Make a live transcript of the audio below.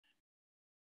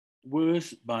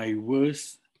verse by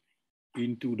verse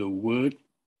into the Word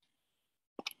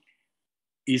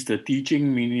is the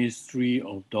teaching ministry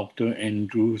of Dr.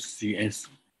 Andrew C S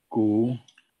Koh,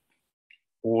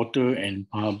 author and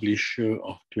publisher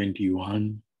of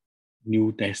 21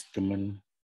 New Testament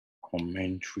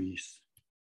commentaries.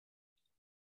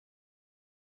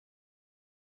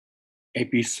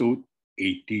 Episode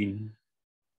 18.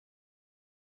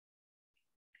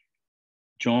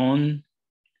 John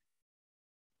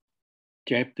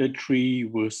chapter 3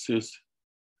 verses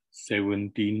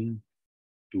 17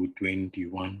 to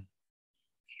 21.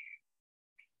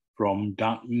 From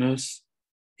darkness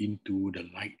into the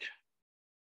light.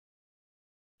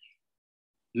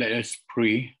 Let us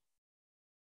pray.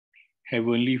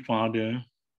 Heavenly Father,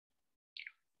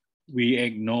 we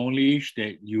acknowledge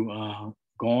that you are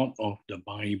God of the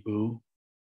Bible.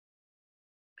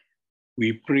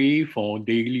 We pray for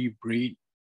daily bread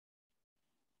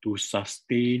to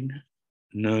sustain,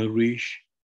 nourish,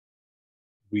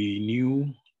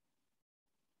 renew,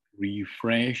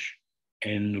 refresh,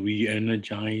 and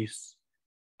re-energize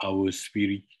our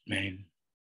spirit man.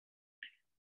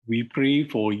 We pray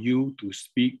for you to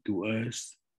speak to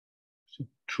us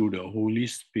through the Holy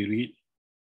Spirit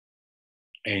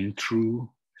and through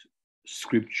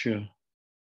Scripture.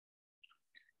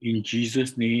 In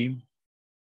Jesus' name,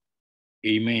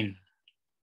 amen.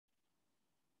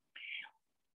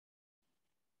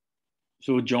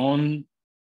 So John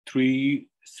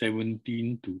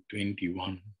 3:17 to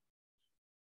 21.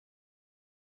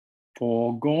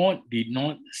 For God did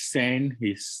not send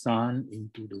his Son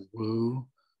into the world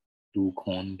to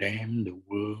condemn the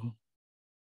world,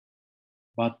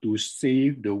 but to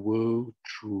save the world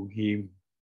through him.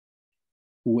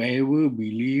 Whoever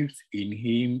believes in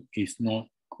him is not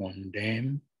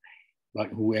condemned, but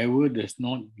whoever does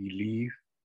not believe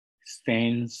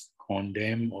stands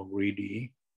condemned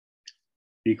already,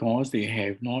 because they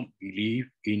have not believed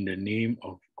in the name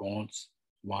of God's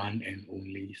one and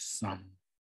only Son.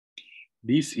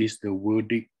 This is the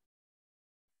verdict.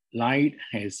 Light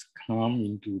has come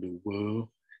into the world,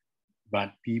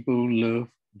 but people love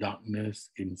darkness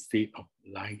instead of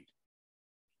light,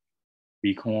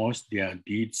 because their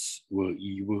deeds were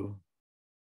evil.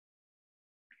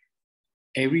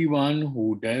 Everyone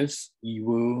who does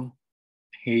evil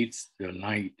hates the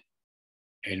light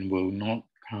and will not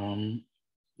come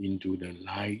into the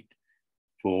light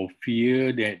for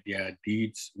fear that their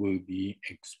deeds will be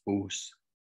exposed.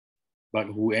 But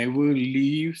whoever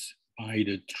lives by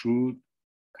the truth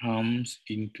comes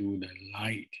into the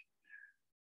light,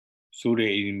 so that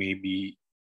it may be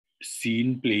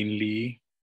seen plainly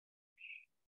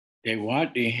that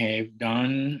what they have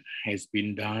done has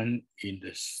been done in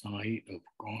the sight of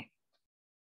God.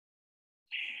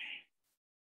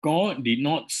 God did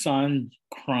not send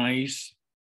Christ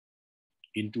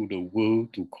into the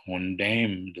world to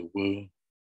condemn the world,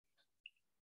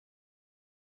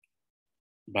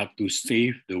 but to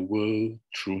save the world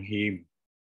through him.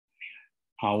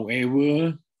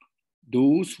 However,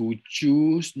 those who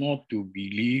choose not to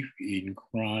believe in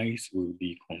Christ will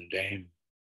be condemned.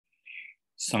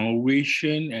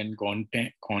 Salvation and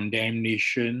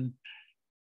condemnation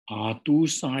are two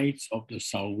sides of the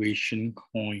salvation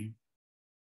coin.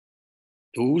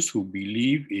 Those who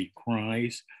believe in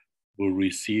Christ will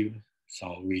receive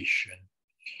salvation,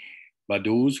 but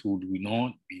those who do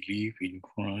not believe in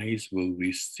Christ will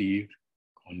receive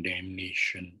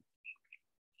condemnation.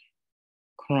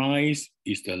 Christ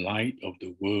is the light of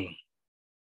the world.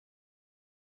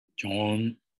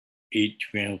 John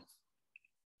 8:12.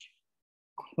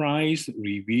 Christ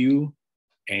revealed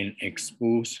and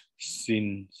exposed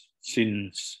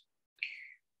sins.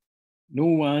 No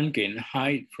one can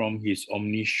hide from his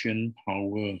omniscient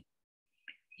power.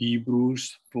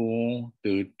 Hebrews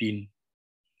 4:13.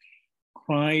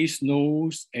 Christ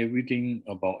knows everything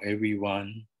about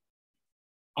everyone,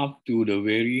 up to the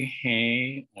very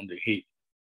hair on the head.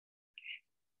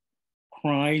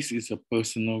 Christ is a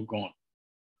personal God.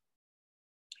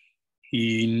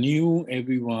 He knew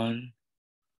everyone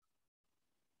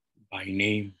by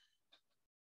name.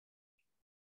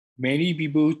 Many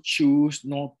people choose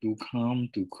not to come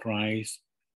to Christ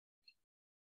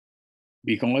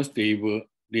because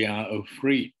they are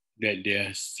afraid that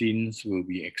their sins will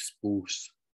be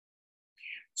exposed.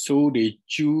 So they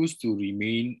choose to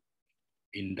remain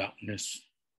in darkness.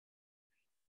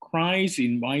 Christ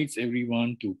invites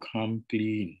everyone to come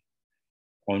clean,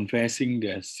 confessing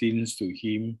their sins to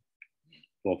him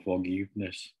for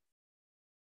forgiveness.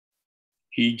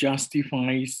 He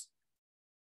justifies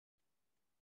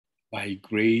by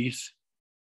grace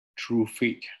through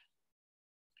faith.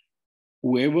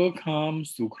 Whoever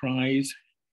comes to Christ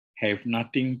have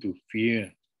nothing to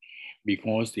fear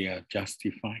because they are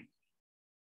justified.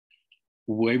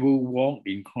 Whoever walks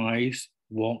in Christ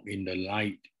walks in the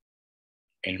light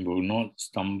and will not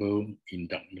stumble in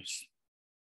darkness.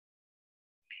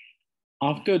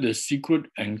 After the secret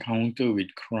encounter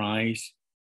with Christ,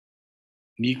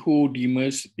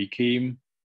 Nicodemus became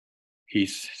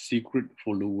his secret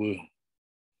follower.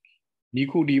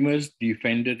 Nicodemus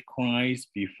defended Christ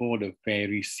before the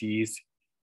Pharisees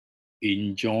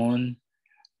in John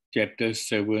chapter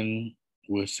 7,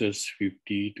 verses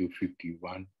 50 to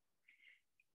 51.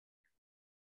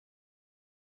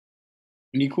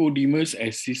 Nicodemus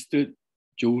assisted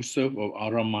Joseph of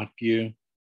Arimathea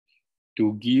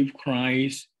to give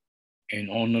Christ an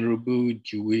honorable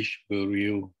Jewish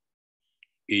burial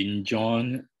in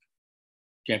John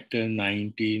chapter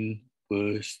 19,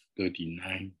 verse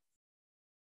 39.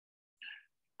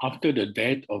 After the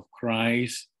death of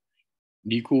Christ,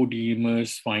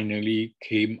 Nicodemus finally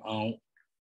came out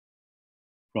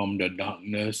from the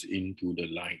darkness into the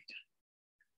light.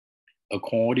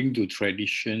 According to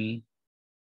tradition,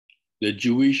 the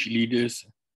Jewish leaders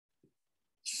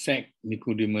sacked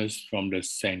Nicodemus from the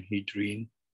Sanhedrin,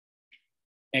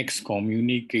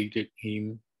 excommunicated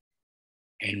him,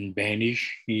 and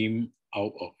banished him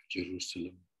out of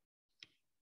Jerusalem.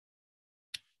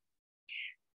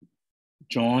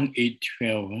 John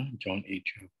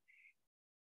 8:12.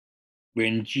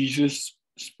 When Jesus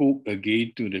spoke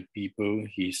again to the people,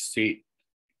 he said,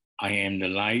 I am the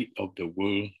light of the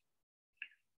world.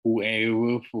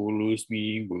 Whoever follows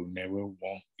me will never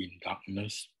walk in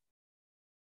darkness,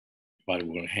 but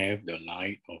will have the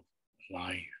light of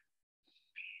life.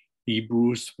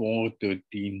 Hebrews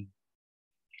 4:13.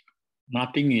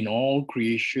 Nothing in all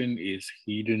creation is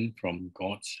hidden from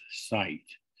God's sight.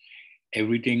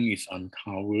 Everything is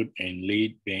uncovered and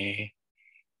laid bare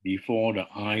before the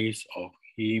eyes of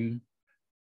him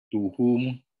to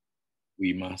whom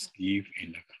we must give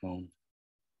an account.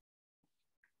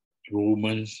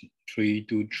 Romans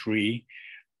 3:3.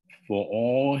 For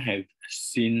all have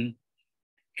sinned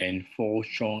and fall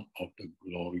short of the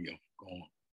glory of God.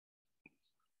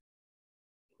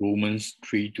 Romans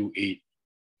 3:8.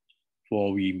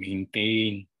 For we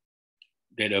maintain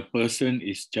that a person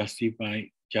is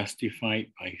justified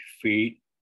by faith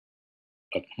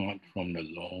apart from the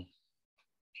law.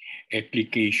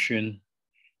 Application.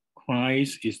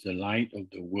 Christ is the light of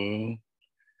the world.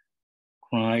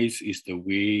 Christ is the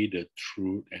way, the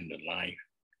truth, and the life.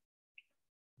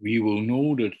 We will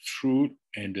know the truth,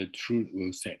 and the truth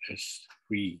will set us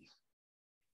free.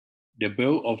 The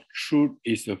belt of truth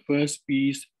is the first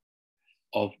piece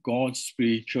of God's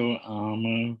spiritual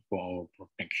armor for our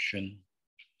protection.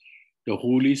 The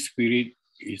Holy Spirit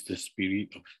is the Spirit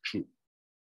of truth.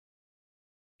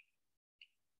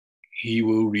 He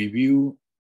will reveal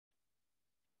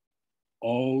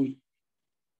all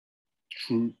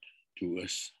truth to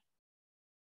us.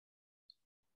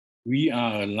 We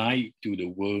are a light to the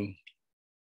world.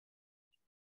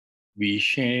 We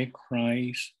share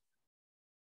Christ.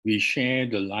 We share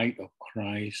the light of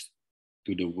Christ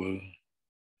to the world.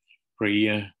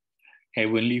 Prayer.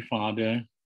 Heavenly Father,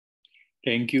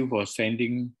 thank you for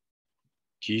sending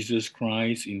Jesus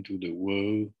Christ into the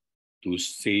world to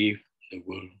save the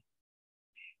world.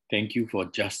 Thank you for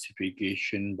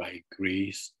justification by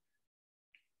grace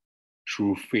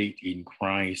through faith in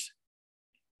Christ.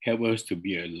 Help us to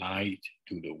be a light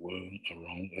to the world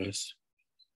around us.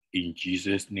 In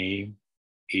Jesus' name,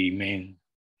 amen.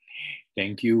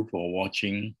 Thank you for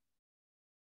watching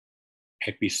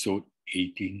episode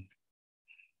 18.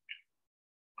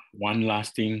 One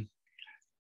last thing.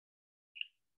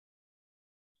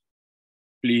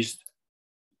 Please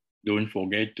don't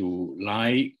forget to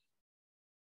like,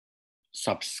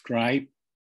 subscribe,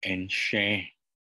 and share